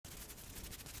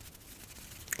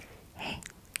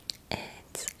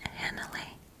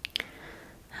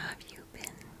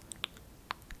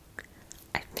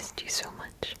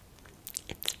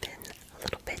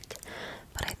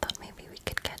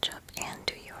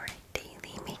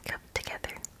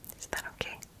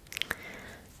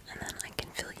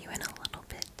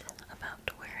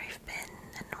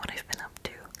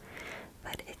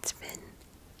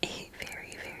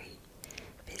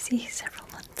busy several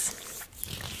months.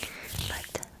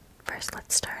 But first,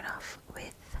 let's start off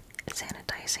with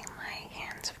sanitizing my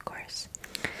hands, of course.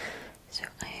 So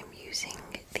I am using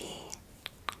the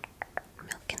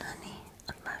Milk and Honey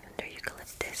Lavender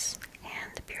Eucalyptus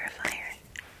Hand Purifier.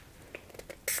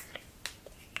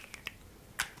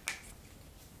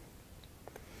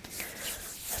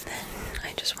 And then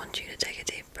I just want you to take a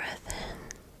deep breath in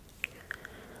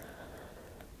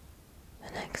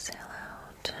and exhale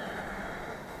out.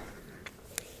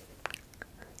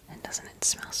 And doesn't it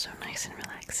smell so nice and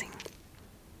relaxing?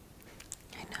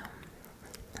 I know.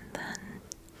 And then,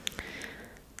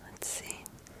 let's see,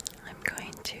 I'm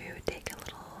going to take a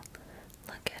little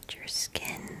look at your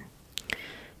skin,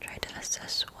 try to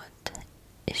assess what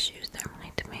issues there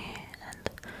might be, and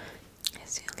I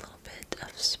see a little bit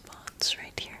of spots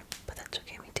right here, but that's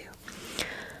okay, me too.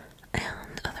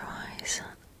 And otherwise,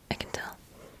 I can tell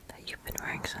that you've been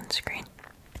wearing sunscreen,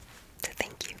 so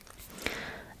thank you.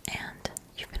 And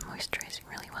you've been moisturizing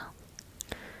really well.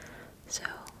 So,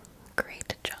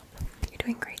 great job. You're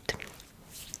doing great.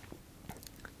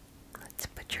 Let's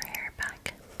put your hair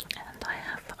back. And I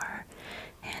have our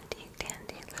handy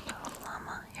dandy little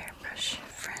Llama hairbrush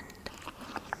friend.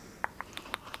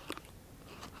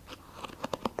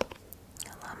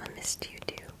 Llama missed you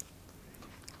too.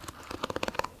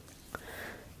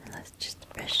 And let's just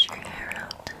brush your hair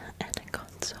out. And it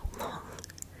got so long.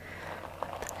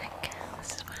 What the heck?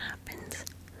 This is what happens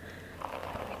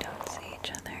when we don't see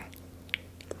each other.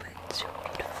 But it's so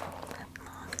beautiful and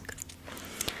long.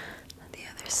 On the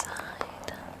other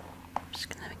side, I'm just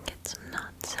gonna get some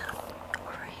knots out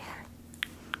over here.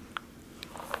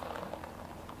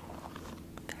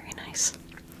 Very nice.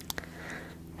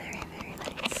 Very, very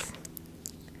nice.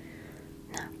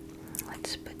 Now,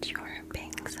 let's put your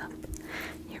bangs up.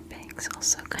 Your bangs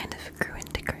also kind of grew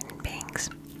into curtain bangs.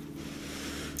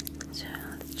 So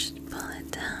let's just pull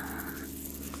it down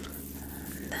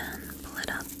and then pull it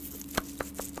up.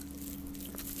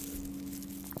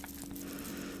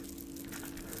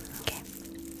 Okay,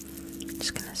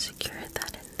 just gonna secure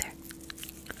that in there,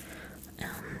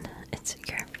 and it's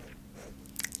secure.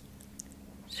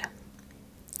 So,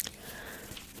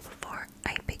 before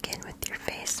I begin with your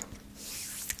face,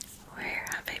 where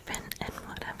have I been and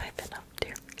what have I been up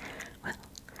to? Well,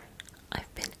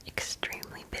 I've been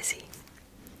extremely busy.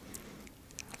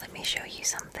 Let me show you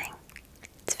something.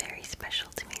 It's very special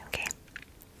to me, okay?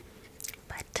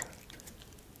 But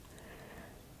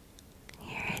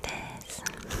here it is.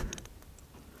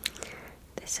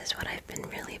 This is what I've been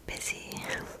really busy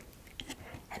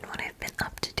and what I've been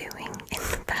up to doing in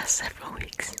the past several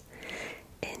weeks,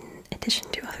 in addition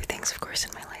to other things, of course,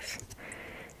 in my life.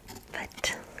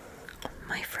 But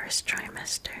my first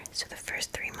trimester, so the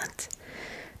first 3 months,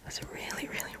 was really,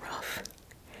 really rough.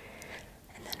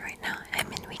 And then right now,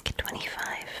 I'm in week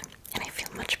 25, and I feel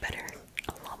much better,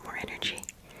 a lot more energy.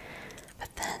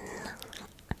 But then,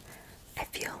 I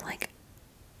feel like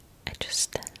I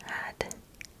just had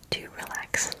to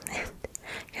relax and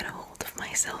get a hold of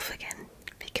myself again,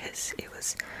 because it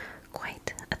was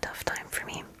quite a tough time for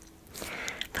me.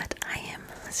 But I am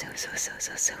so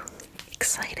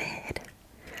excited.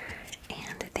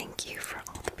 And thank you for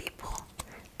all the people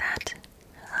that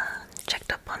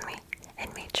checked up on me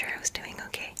and made sure I was doing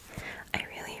okay. I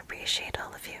really appreciate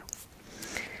all of you.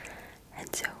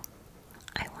 And so,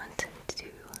 I want to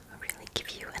really give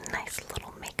you a nice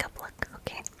little makeup look,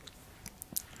 okay?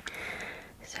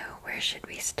 So, where should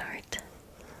we start?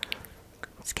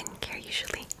 Skincare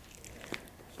usually.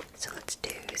 So let's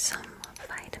do some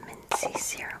vitamin C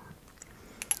serum.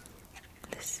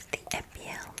 This is the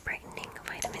Epielle Brightening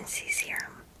Vitamin C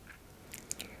Serum.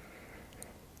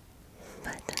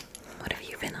 But what have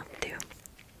you been up to?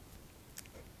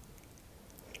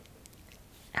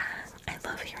 I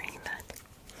love hearing that.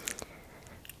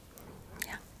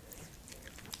 Yeah.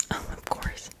 Oh, of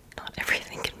course, not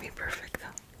everything can be perfect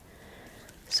though.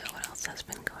 So what else has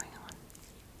been going on?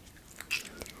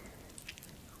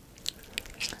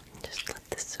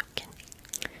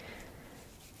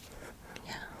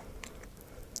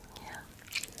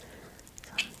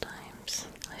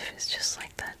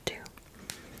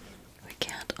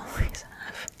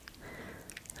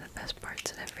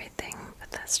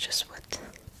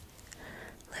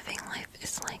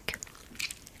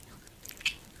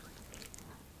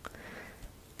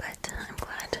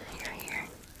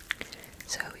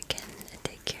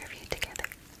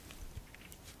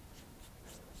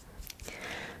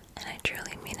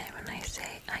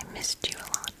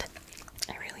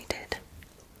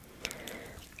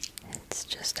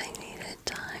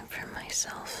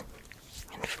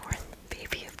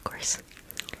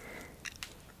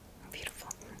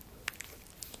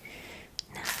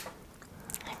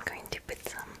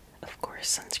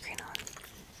 course, sunscreen on.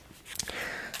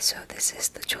 So this is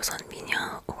the Joseon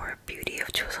Minya or Beauty of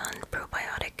Joseon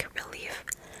Probiotic Relief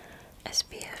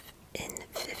SPF in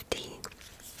 50.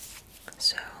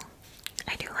 So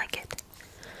I do like it.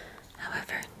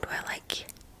 However, do I like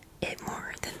it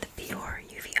more than the Biore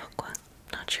UV Aqua?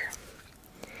 Not sure.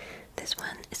 This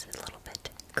one is a little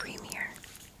bit creamier,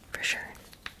 for sure.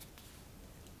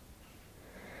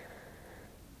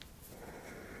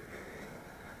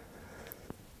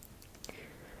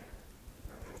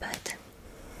 But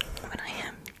when I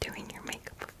am doing your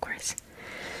makeup, of course,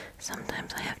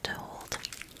 sometimes I have to hold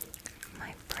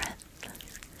my breath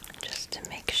just to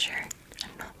make sure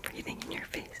I'm not breathing in your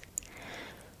face.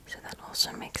 So that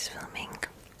also makes filming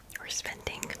or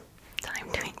spending time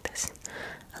doing this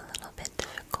a little bit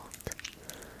difficult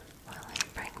while I'm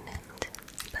pregnant.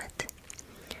 But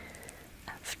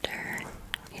after,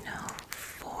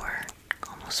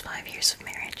 almost 5 years of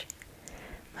marriage,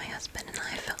 my husband and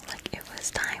I felt like it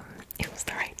was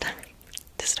the right time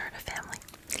to start a family.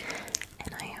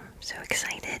 And I am so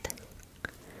excited.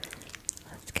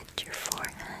 Let's get your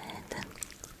forehead.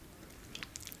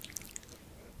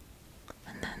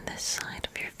 And then this side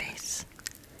of your face.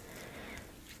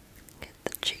 Get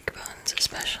the cheekbones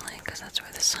especially, because that's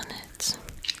where the sun hits.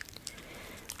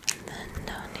 And then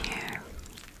down here.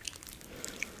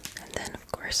 And then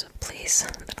of course a place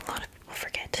that a lot of people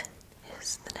forget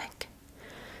is the neck.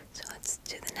 So let's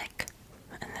do the neck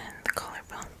and then the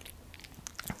collarbone,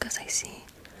 because I see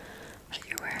that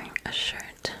you're wearing a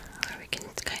shirt where we can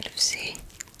kind of see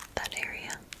that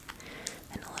area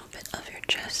and a little bit of your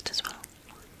chest as well.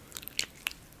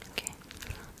 Okay.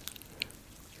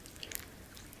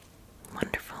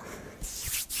 Wonderful. I'm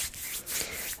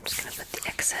just gonna put the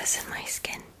excess in my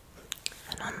skin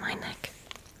and on my neck.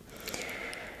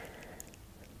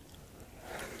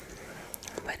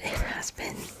 But it has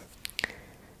been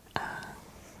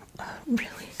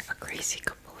really a crazy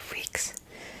couple of weeks,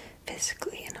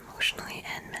 physically and emotionally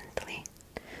and mentally.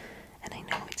 And I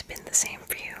know it's been the same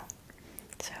for you.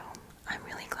 So I'm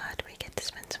really glad we get to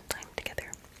spend some time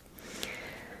together.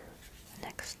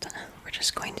 Next, we're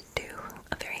just going to do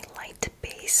a very light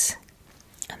base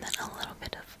and then a little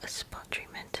bit of a spot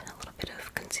treatment, a little bit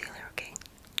of concealer, okay?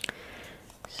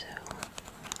 So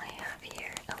I have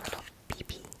here a little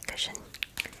BB cushion.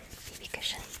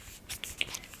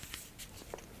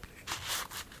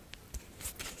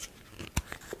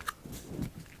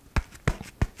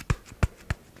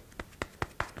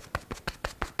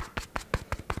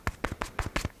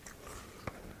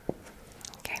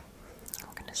 Okay,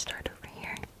 we're gonna start over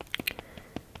here.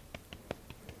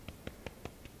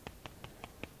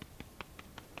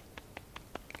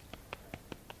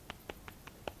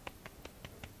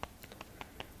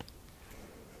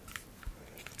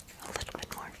 A little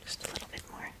bit more, just a little bit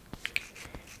more.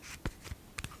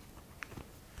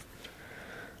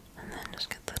 And then just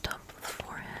get the top of the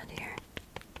forehead here.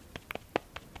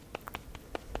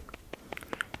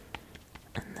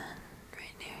 And then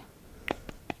right here.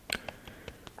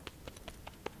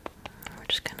 We're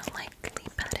just gonna lightly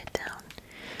pat it down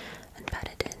and pat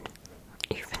it in.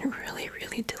 You've been really,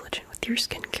 really diligent with your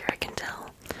skincare, I can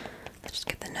tell. Let's just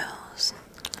get the nose.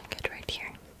 Get right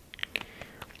here.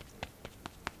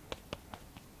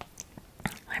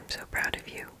 I'm so proud of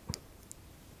you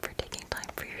for taking time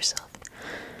for yourself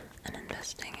and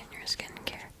investing in your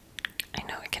skincare. I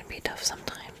know it can be tough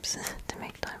sometimes to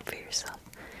make time for yourself,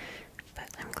 but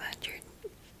I'm glad you're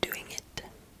doing it.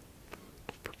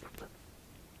 Boop, boop,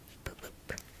 boop. Boop,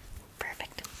 boop.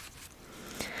 Perfect.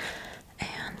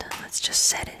 And let's just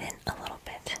set it in a little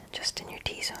bit, just in your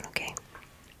T-zone, okay?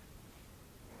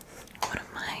 One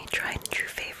of my tried and true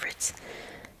favorites,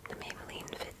 the Maybelline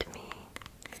Fit Me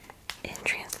in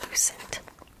Translucent.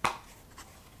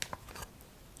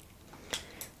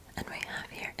 And we have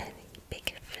here a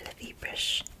big fluffy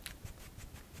brush.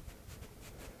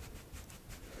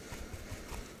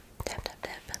 Tap, tap,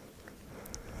 tap.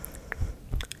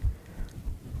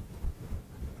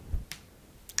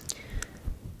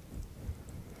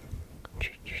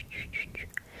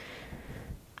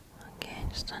 Okay,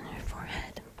 just on your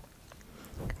forehead.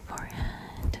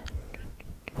 Forehead.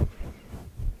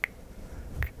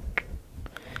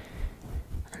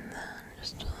 And then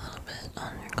just a little bit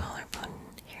on your collarbone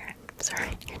here. Sorry,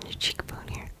 your cheekbone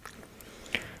here.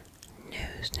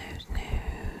 Nose, nose,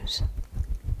 nose.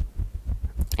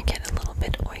 I get a little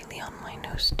bit oily on my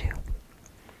nose too.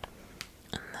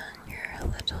 And then your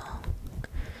little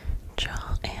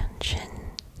jaw and chin.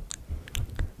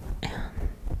 And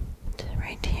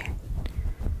right here.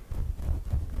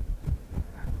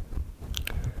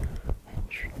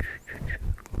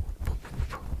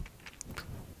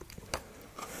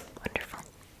 Wonderful.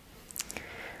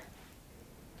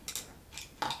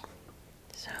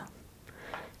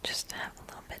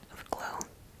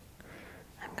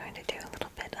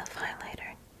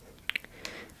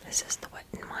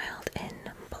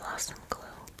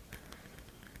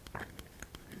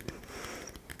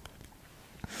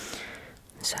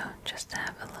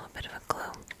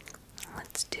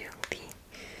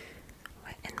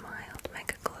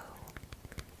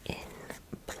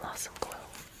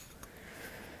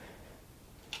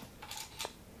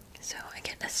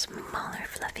 get a smaller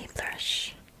fluffy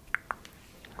brush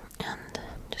and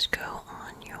just go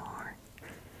on your,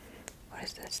 what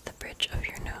is this, the bridge of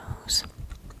your nose,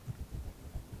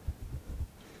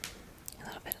 a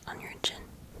little bit on your chin,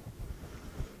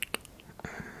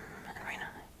 and right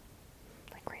on,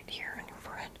 like right here on your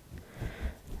forehead.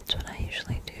 That's what I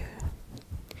usually do.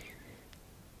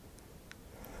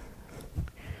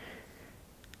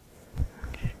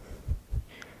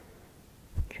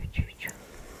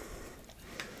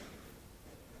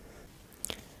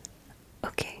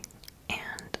 Okay,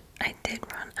 and I did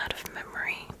run out of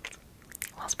memory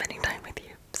while spending time with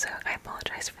you, so I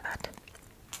apologize for that.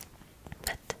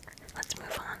 But let's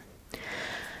move on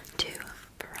to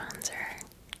bronzer.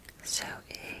 So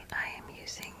I am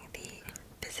using the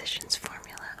Physicians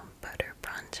Formula Butter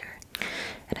Bronzer,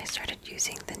 and I started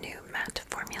using the new matte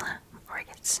formula, or I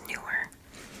guess it's newer,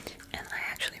 and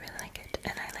I actually really like it,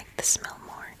 and I like the smell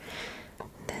more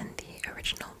than the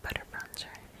original butter bronzer.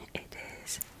 It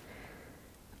is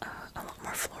a lot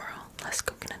more floral, less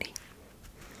coconutty.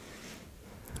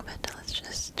 But let's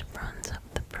just bronze up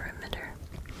the perimeter.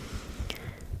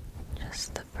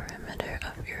 Just the perimeter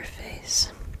of your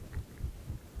face.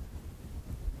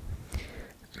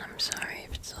 And I'm sorry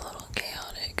if it's a little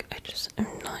chaotic. I just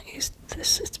am not used to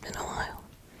this. It's been a while.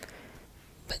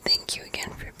 But thank you again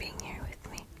for being here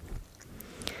with me.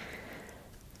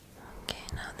 Okay,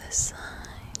 now this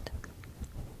side.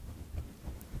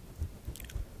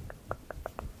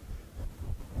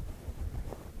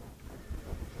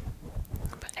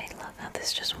 But I love how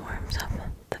this just warms up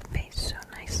the face so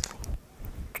nicely.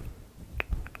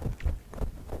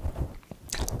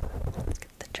 Let's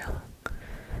get the jaw.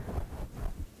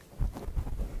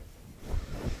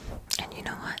 And you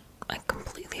know what? I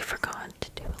completely forgot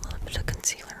to do a little bit of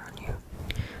concealer on you.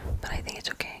 But I think it's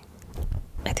okay.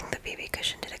 I think the BB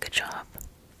cushion did a good job.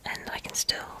 And I can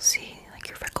still see like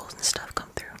your freckles and stuff come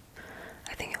through.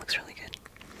 I think it looks really good.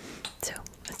 So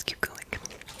let's keep going.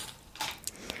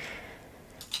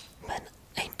 But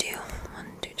I do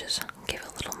want to just give a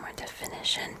little more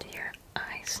definition to your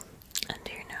eyes and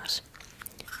to your nose.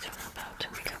 So how about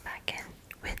we go back in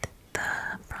with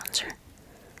the bronzer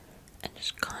and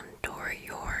just contour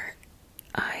your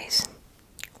eyes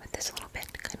with this little bit,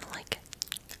 kind of like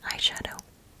eyeshadow.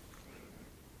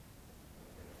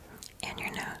 And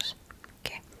your nose.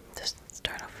 Okay, just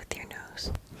start off with your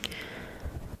nose.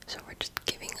 So we're just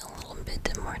giving a little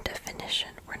bit more definition.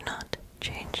 We're not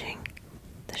changing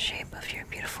the shape of your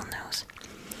beautiful nose.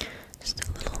 Just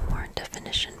a little more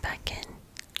definition back in,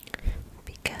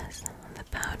 because the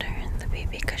powder and the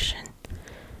BB cushion,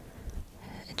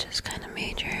 it just kind of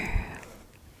made your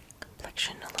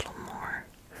complexion a little more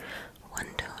one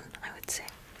tone, I would say.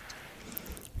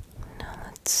 Now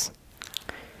let's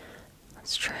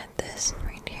try this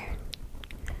right here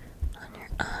on your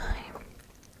eye,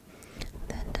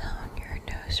 then down your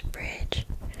nose bridge,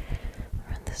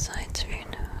 around the sides of your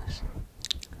nose,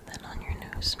 then on your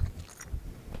nose.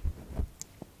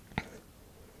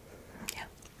 Yeah,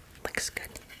 looks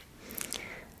good.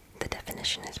 The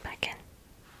definition is back in.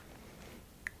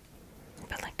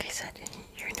 But like I said,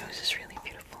 your nose is really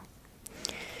beautiful.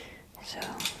 So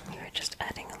we're just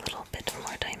adding a little bit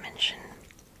more dimension.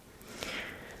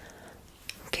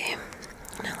 Okay,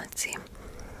 now let's see.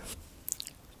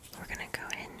 We're gonna go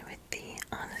in with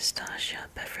the Anastasia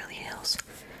Beverly Hills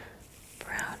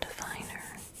Brow Definer.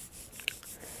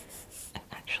 I've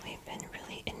actually been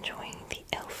really enjoying the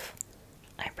e.l.f.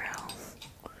 eyebrow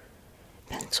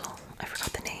pencil. I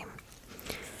forgot the name.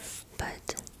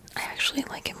 But I actually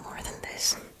like it more than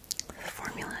this. The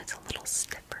formula is a little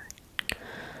stiffer.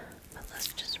 But let's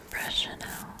just brush it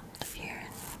out here.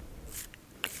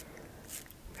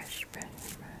 Brush, brush,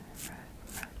 brush, brush,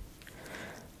 brush.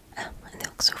 And they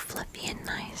look so fluffy and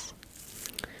nice.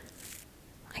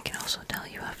 I can also tell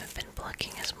you haven't been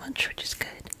plucking as much, which is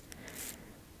good.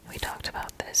 We talked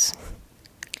about this.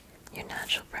 Your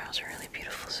natural brows are really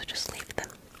beautiful, so just leave them.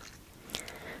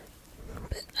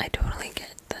 But I totally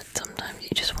get that sometimes you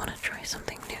just want to try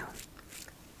something new.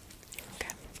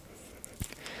 Okay.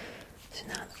 So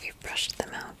now that we've brushed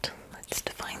them out, let's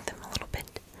define them a little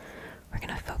bit. We're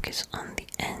going to focus on the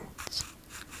ends.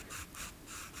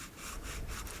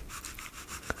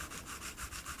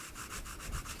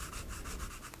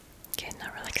 Okay,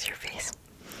 now relax your face.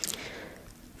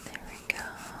 There we go.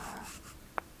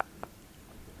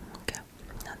 Okay,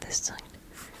 now this side.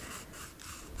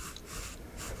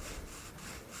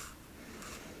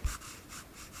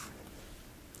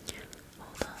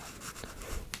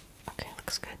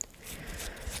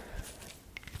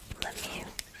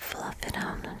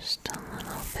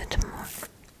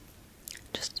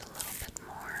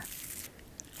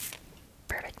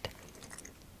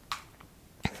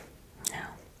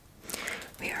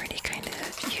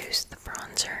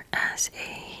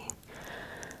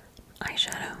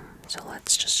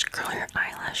 curl your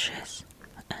eyelashes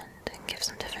and give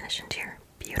some definition to your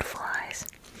beautiful eyes.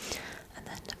 And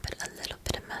then put a little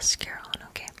bit of mascara on,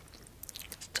 okay?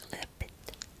 Just a little bit.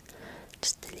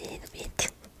 Just a little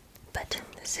bit. But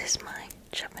this is my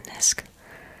Japanese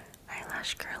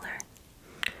eyelash curler.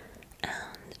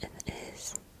 And it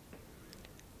is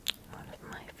one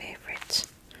of my favorites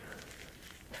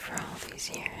for all these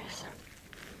years.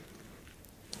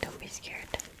 Don't be scared.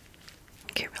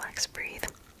 Okay, relax, breathe.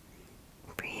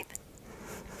 Breathe.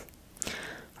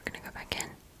 We're gonna go back in.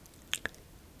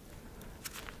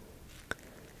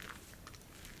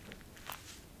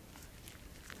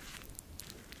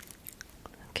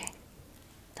 Okay,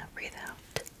 now breathe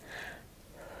out.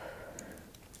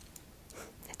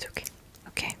 It's okay.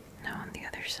 Okay, now on the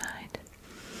other side.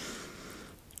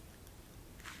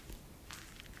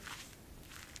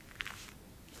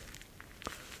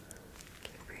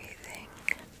 Keep breathing.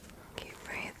 Keep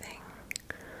breathing.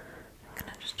 I'm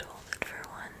gonna just hold it for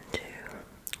 1, 2,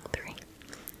 3.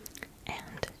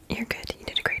 And you're good. You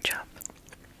did a great job.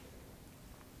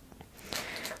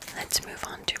 Let's move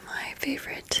on to my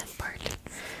favorite part.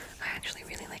 I actually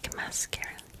really like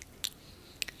mascara.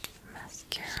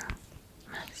 Mascara.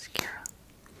 Mascara.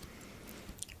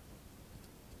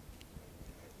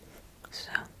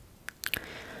 So,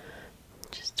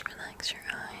 just relax your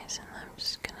eyes, and I'm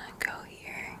just gonna go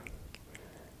here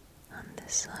on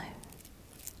this side.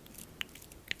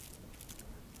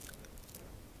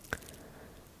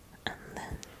 And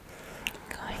then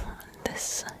going on this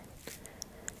side.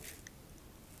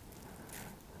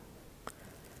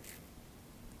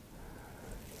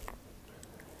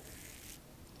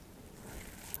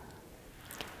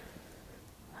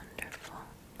 Wonderful.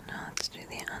 Now let's do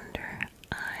the under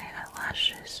eye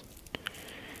eyelashes.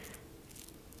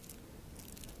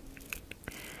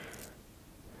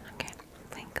 Okay,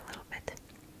 blink a little bit.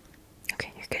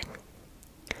 Okay, you're good.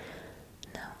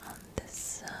 Now on this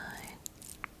side.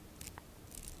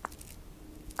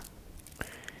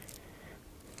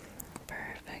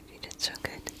 Perfect, you did so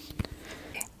good.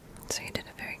 Okay, so you did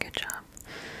a very good job.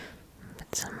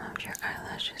 But some of your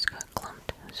eyelashes got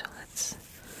clumped, so let's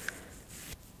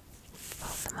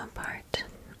pull them apart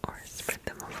or spread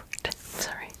them apart.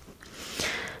 Sorry.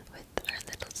 With our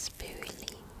little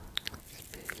spoolie.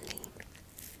 Spoolie.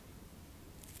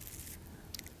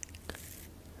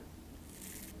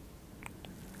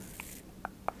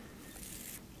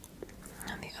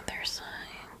 On the other side.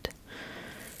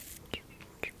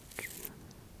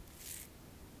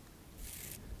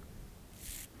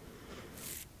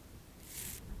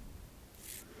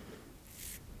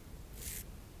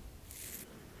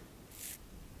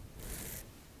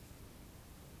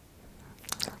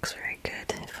 Looks very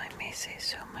good, if I may say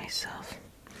so myself.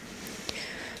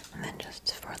 And then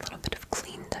just for a little bit of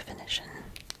clean definition,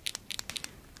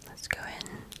 let's go in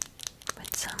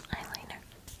with some eyeliner.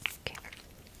 Okay.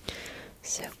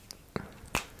 So,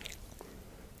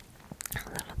 a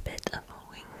little bit of a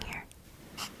wing here.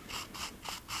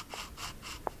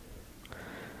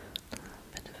 A little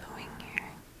bit of a wing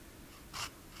here.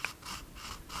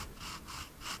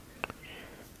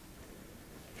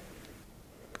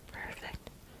 Perfect.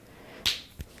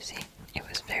 See, it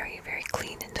was very, very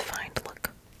clean and defined look.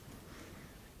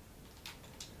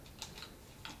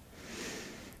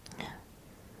 Now,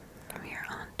 we are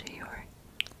on to your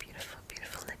beautiful,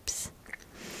 beautiful lips.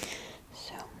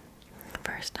 So,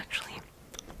 first, actually,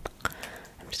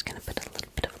 I'm just gonna put a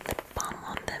little bit of lip balm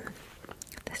on them.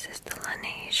 This is the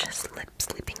Laneige Lip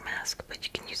Sleeping Mask, but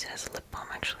you can use it as a lip balm,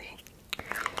 actually.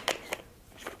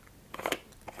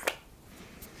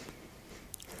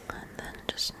 And then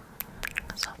just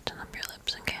soften up your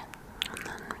lips again. And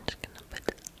then I'm just gonna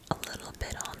put a little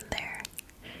bit on there.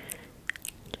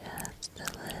 Just a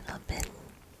little bit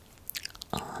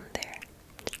on there.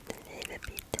 Just a little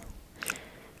bit.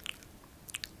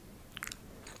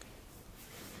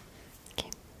 Okay.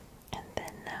 And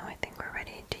then now I think we're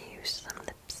ready to use some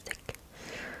lipstick.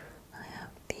 I have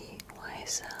the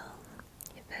YSL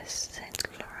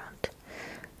theFaceshop.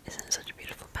 Isn't it such a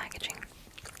beautiful packaging?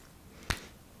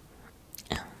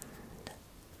 And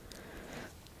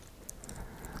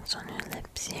it's on your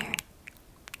lips here.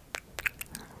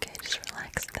 Okay, just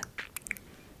relax them.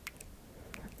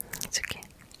 It's okay.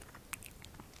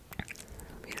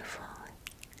 Beautiful.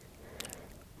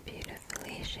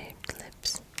 Beautifully shaped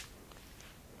lips.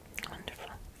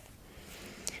 Wonderful.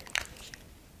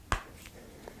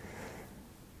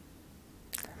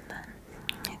 And then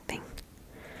I think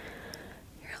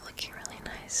you're looking really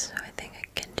nice, so I think I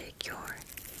can take your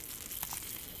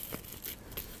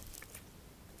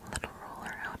little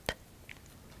roller out.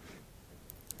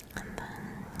 And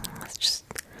then let's just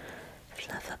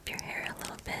fluff up your hair a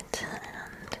little bit.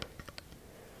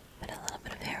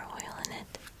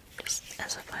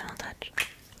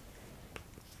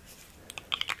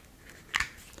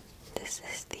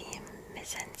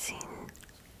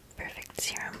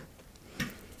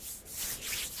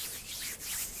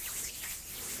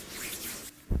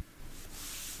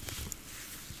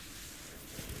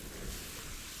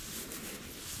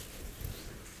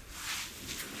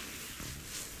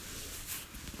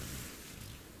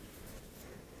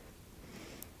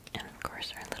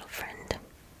 course, our little friend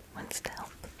wants to help.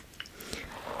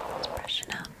 Let's brush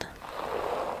it out.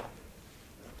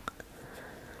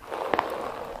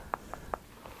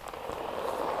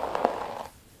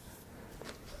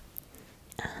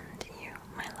 And you,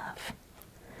 my love,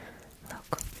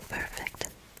 look perfect.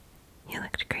 You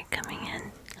looked great coming in,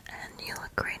 and you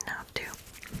look great now too.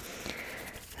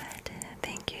 But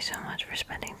thank you so much for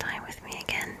spending time with me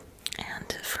again,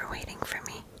 and for waiting for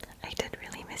me. I did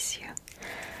really miss you.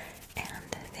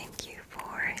 And thank you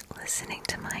for listening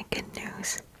to my good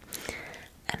news.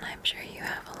 And I'm sure you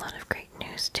have a lot of great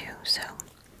news too, so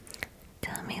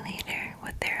tell me later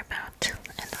what they're about,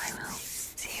 and I will